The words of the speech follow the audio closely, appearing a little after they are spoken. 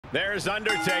There's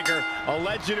Undertaker, a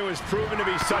legend who has proven to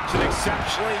be such an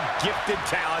exceptionally gifted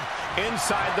talent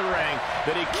inside the ring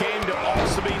that he came to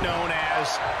also be known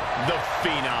as the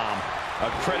Phenom. A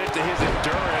credit to his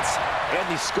endurance and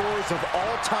the scores of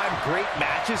all-time great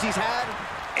matches he's had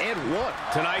and won.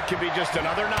 Tonight could be just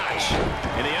another notch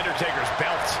in the Undertaker's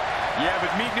belt. Yeah,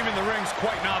 but meeting him in the ring's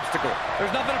quite an obstacle.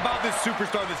 There's nothing about this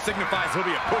superstar that signifies he'll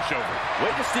be a pushover.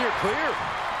 Way to steer clear.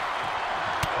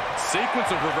 Sequence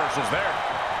of reversals there.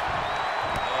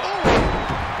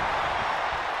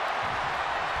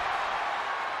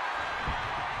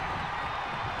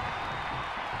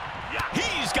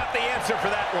 He's got the answer for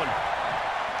that one.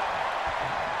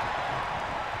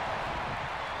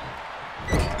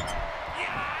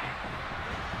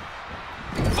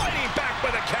 Fighting back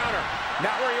with a counter.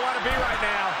 Not where you want to be right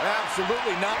now.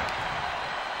 Absolutely not.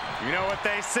 You know what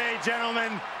they say,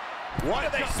 gentlemen?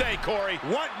 What do they say, Corey?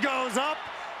 What goes up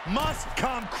must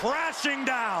come crashing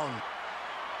down.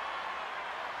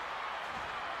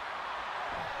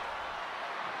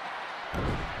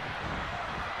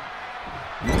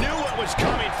 Knew what was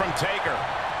coming from Taker.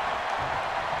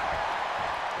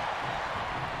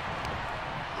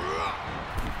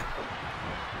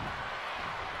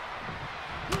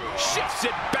 Shifts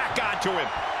it back onto him.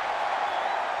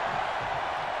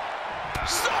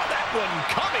 Saw that one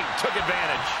coming, took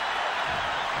advantage.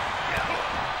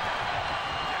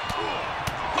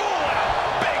 Oh, and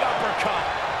a big uppercut.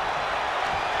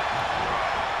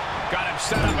 Got him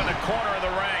set up in the corner of the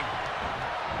ring.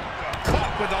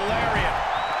 Caught with a lariat.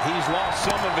 He's lost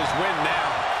some of his wind now.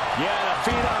 Yeah,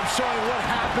 the Phenom showing what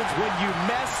happens when you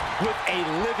mess with a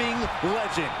living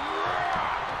legend.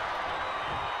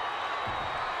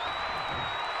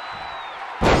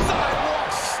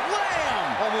 Sidewalk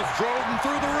slam! Almost drove him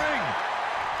through the ring.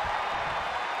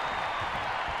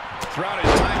 Throughout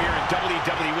his time here in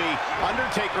WWE,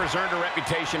 Undertaker has earned a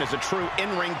reputation as a true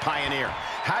in-ring pioneer.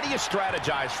 How do you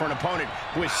strategize for an opponent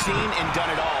who has seen and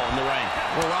done it all in the ring?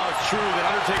 Well, while it's true that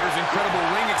Undertaker's incredible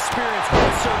ring experience will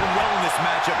serve him well in this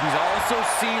matchup, he's also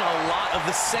seen a lot of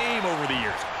the same over the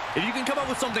years. If you can come up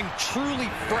with something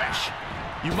truly fresh,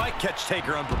 you might catch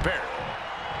Taker unprepared.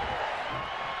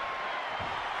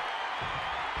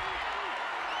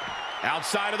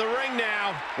 Outside of the ring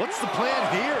now. What's the plan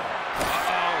here?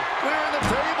 Uh-oh. Clearing the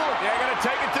table. They're going to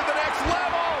take it to the next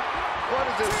level. What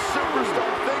is this superstar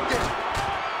thinking?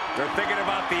 They're thinking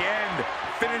about the end,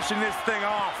 finishing this thing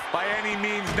off by any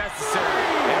means necessary.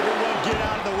 Everyone get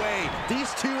out of the way.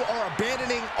 These two are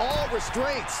abandoning all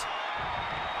restraints.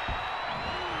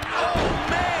 Oh,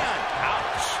 man!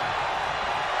 Ouch.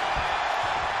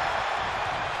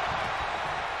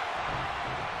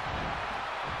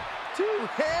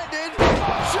 Two-handed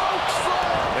choke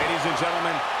slam. Ladies and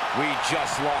gentlemen, we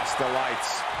just lost the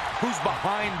lights. Who's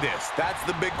behind this? That's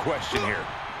the big question here.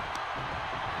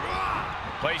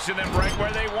 Placing them right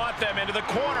where they want them, into the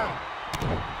corner.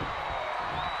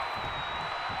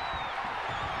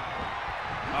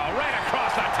 Oh, right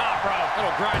across the top rope.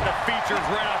 That'll grind the features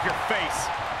right off your face.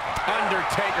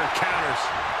 Undertaker counters.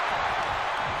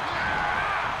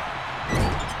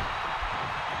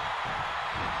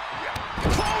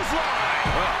 Clothesline!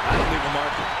 Well, that'll leave a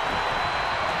mark.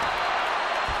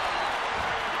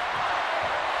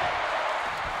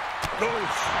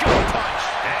 Gut punch.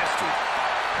 Nasty.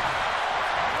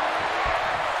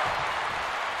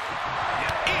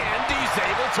 And he's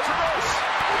able to reverse.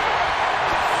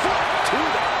 Foot to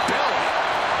the belly.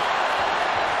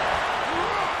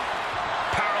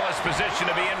 Powerless position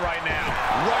to be in right now.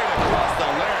 Right across the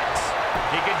larynx.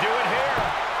 He can do it here.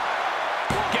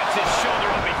 Gets his shoulder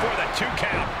up before the 2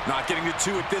 count. Not getting to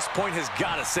 2 at this point has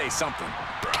got to say something.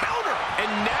 Counter. And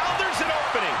now there's an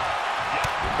opening.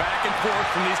 Back and forth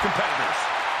from these competitors.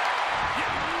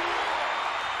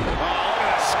 Oh, look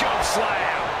at a scoop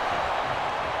slam.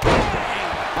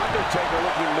 Undertaker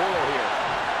looking loyal here.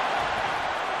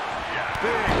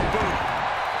 Big boot.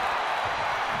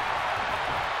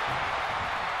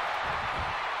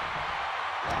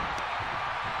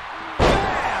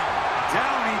 Bam!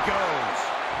 Down he goes.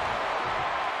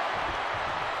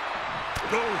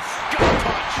 Gut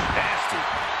punch. Nasty.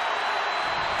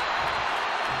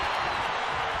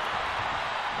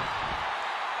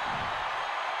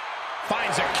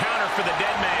 Finds a counter for the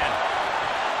dead man.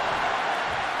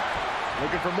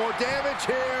 Looking for more damage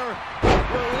here.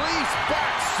 Release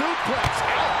back suplex.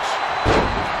 Ouch.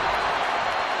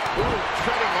 Ooh,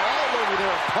 treading all over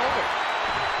their opponent.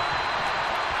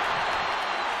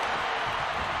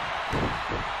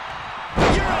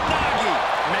 Uranagi.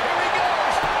 There he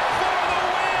goes for the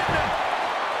win.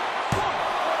 1,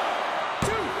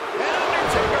 2. And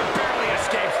Undertaker barely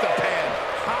escapes the pin.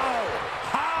 How?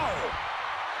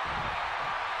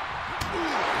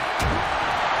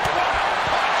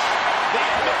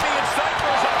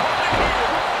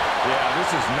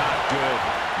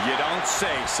 You don't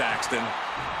say, Saxton.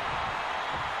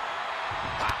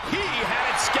 He had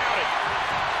it scouted.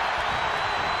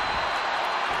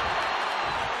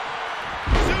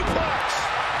 Suplex.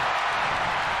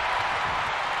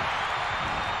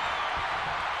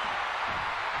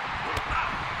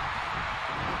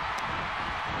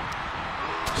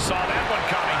 Saw that one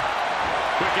coming.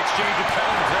 Quick exchange of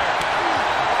counters there.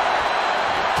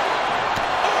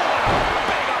 Oh,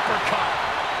 big uppercut.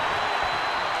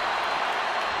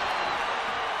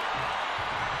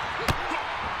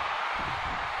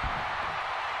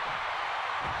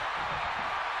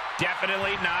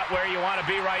 Definitely not where you want to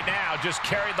be right now. Just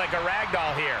carried like a rag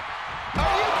doll here.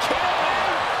 Are you kidding me?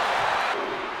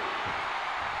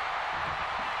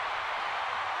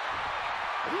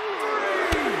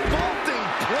 Vaulting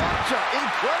plancha,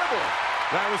 incredible.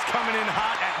 That was coming in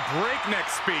hot at breakneck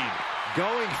speed.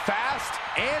 Going fast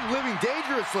and living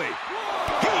dangerously.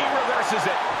 He reverses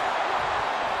it.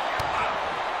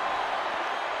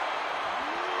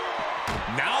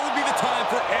 Now would be the time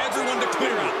for everyone to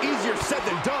clear out. Easier said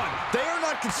than done. They are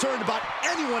not concerned about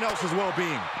anyone else's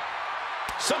well-being.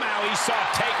 Somehow he saw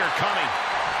Taker coming.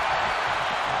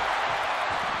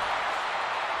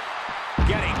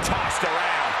 Getting tossed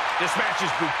around. This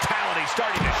match's brutality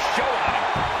starting to show on him.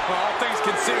 Well, all things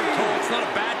considered, Cole, it's not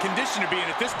a bad condition to be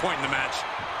in at this point in the match.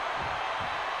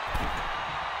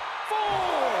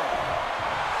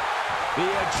 The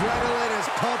adrenaline is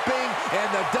pumping, and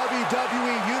the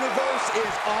WWE Universe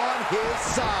is on his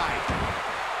side.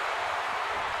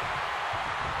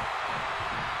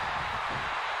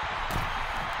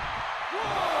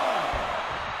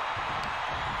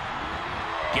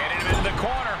 Getting him into the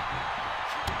corner.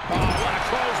 Oh, what a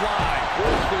clothesline.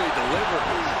 Forcefully delivered.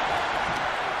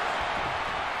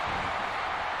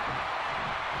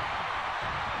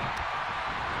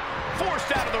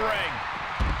 Forced out of the ring.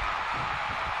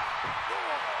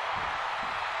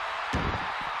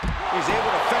 He's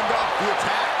able to fend off the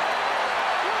attack.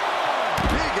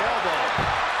 Big elbow.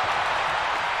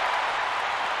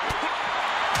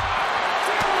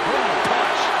 Boom,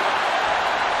 punch.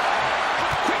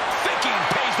 Quick thinking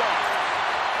pays off.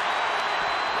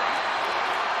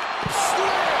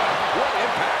 Slam. What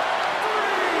impact.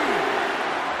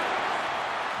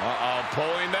 Uh-oh,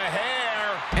 pulling the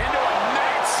hair into a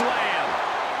mat slam.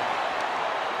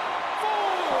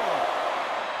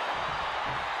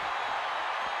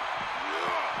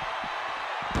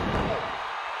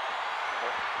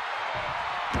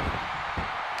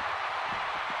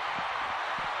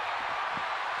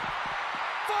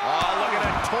 Oh, look at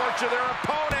that torture their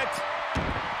opponent.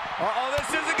 Uh-oh, this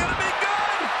isn't going to be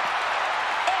good.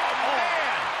 Oh,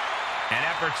 man. And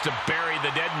efforts to bury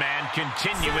the dead man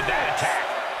continue with that attack.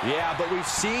 Yeah, but we've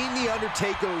seen The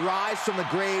Undertaker rise from the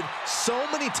grave so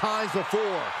many times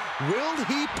before. Will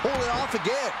he pull it off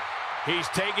again? He's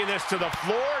taking this to the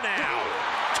floor now.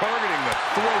 Targeting the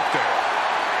throat there.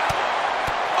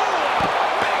 Oh,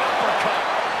 big uppercut.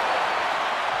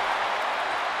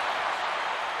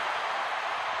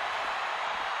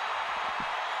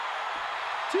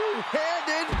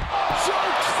 Two-handed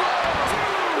choke slam.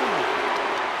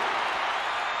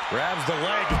 Grabs the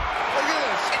leg. Look at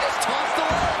this. He just tossed the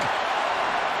leg.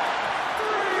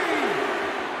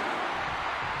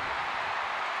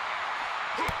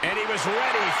 And he was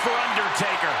ready for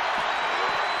Undertaker.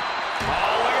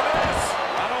 Oh, look at this.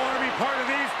 I don't want to be part of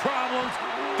these problems.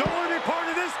 Don't want to be part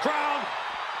of this crowd.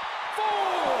 4.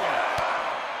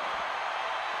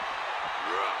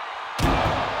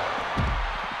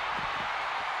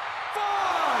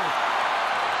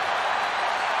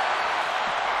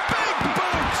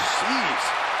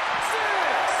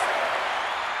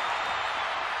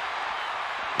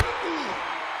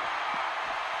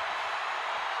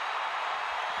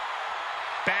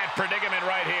 Bad predicament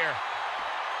right here.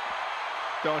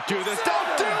 Don't do this.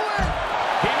 Don't do it!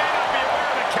 He may not be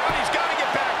aware of the count. He's got to get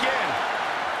back in.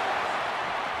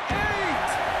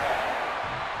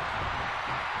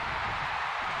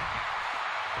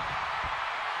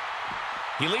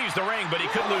 8. He leaves the ring, but he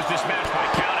could lose this match by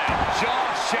countout.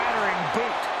 Jaw-shattering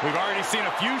boot. We've already seen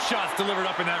a few shots delivered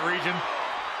up in that region.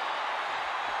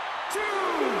 2.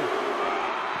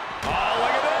 Oh, look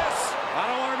at this. I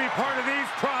don't want to be part of these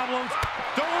problems.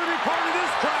 Don't want to be part of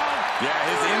this crowd. Yeah,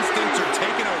 his instincts are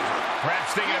taking over.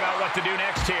 Perhaps thinking about what to do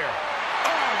next here.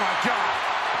 Oh, my God.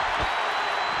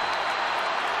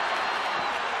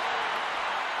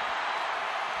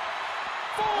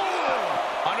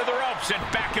 Under the ropes and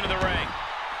back into the ring.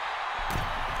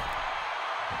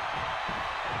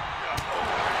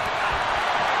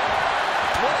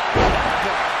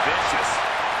 Vicious.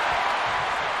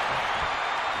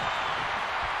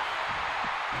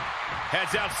 Heads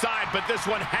gets outside, but this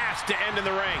one has to end in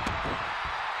the ring.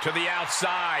 To the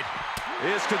outside.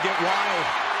 This could get wild.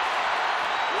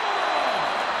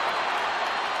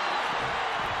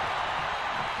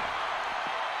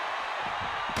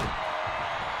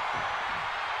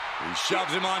 He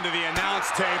shoves him onto the announce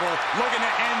table, looking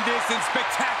to end this in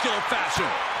spectacular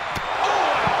fashion. Oh,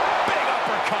 big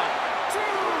uppercut.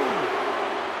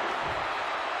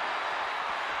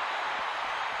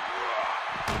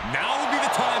 Now would be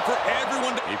the time for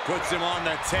everyone to... He puts him on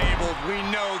the table. We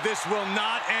know this will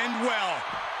not end well.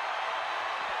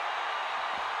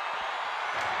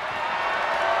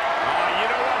 Oh, you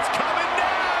know what's coming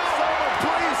now? Someone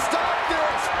please stop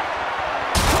this.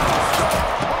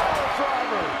 Power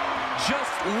driver.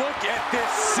 Just look at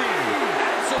this scene.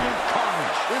 Absolute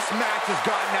carnage. This match has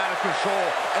gotten out of control,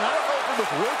 and I don't know if it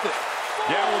was worth it.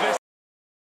 Yeah, well, this...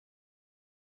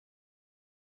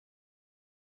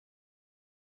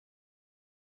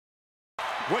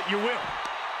 What you will. 5!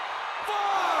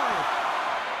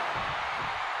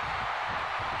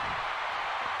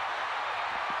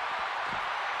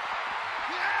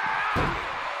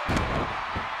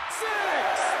 6!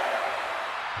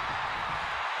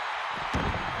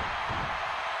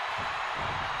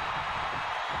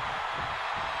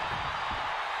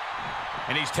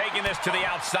 And he's taking this to the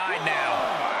outside now.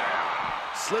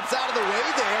 Slips out of the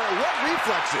way there. What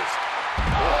reflexes?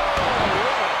 Oh,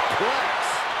 what a plex.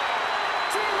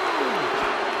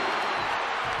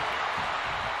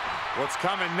 What's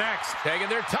coming next? Taking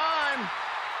their time.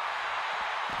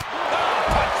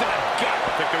 Oh, punch to the gut.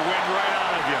 Took the wind right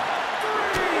out of you.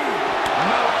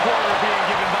 No quarter being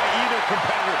given by either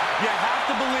competitor. You have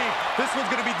to believe this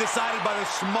one's going to be decided by the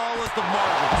smallest of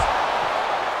margins.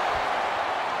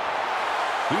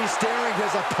 He's staring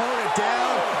his opponent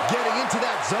down, getting into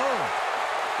that zone.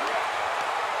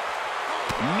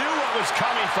 Knew what was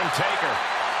coming from Taker.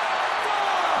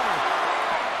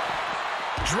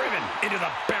 Driven into the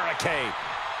barricade.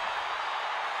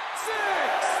 6!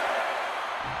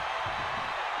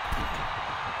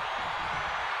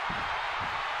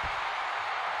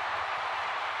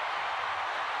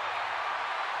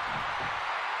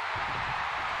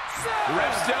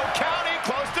 Ref still counting,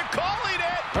 close to calling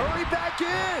it. Hurry back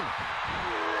in.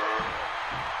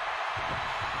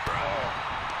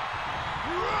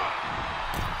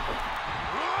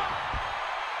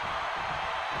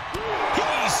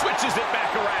 He switches it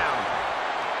back around.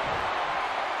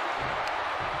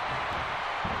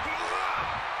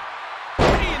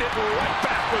 Bringing it right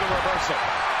back with a reversal.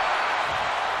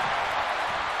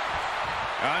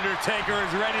 Undertaker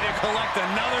is ready to collect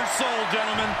another soul,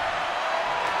 gentlemen.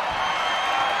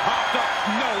 Popped up,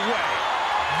 no way.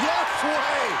 Yes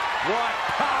way. What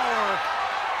power.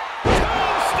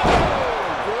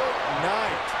 Good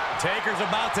night. Taker's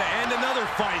about to end another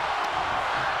fight.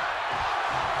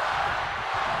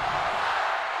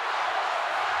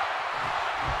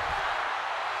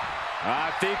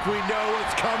 I think we know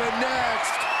what's coming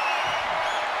next.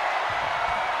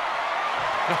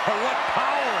 What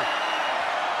power.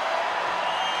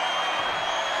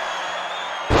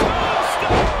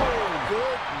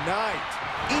 Good night.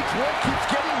 Each one keeps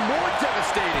getting more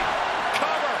devastating.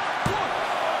 Cover. 1,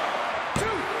 2,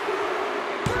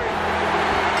 3.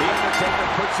 The Undertaker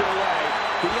puts it away.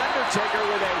 The Undertaker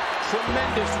with a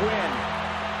tremendous win.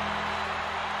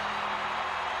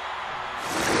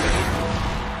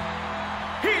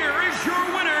 Here is your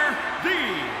winner, The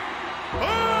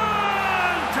Undertaker!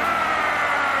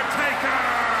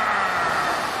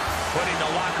 Putting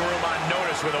the locker room on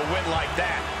notice with a win like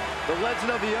that. The legend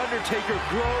of The Undertaker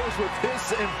grows with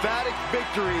this emphatic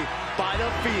victory by the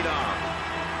Phenom.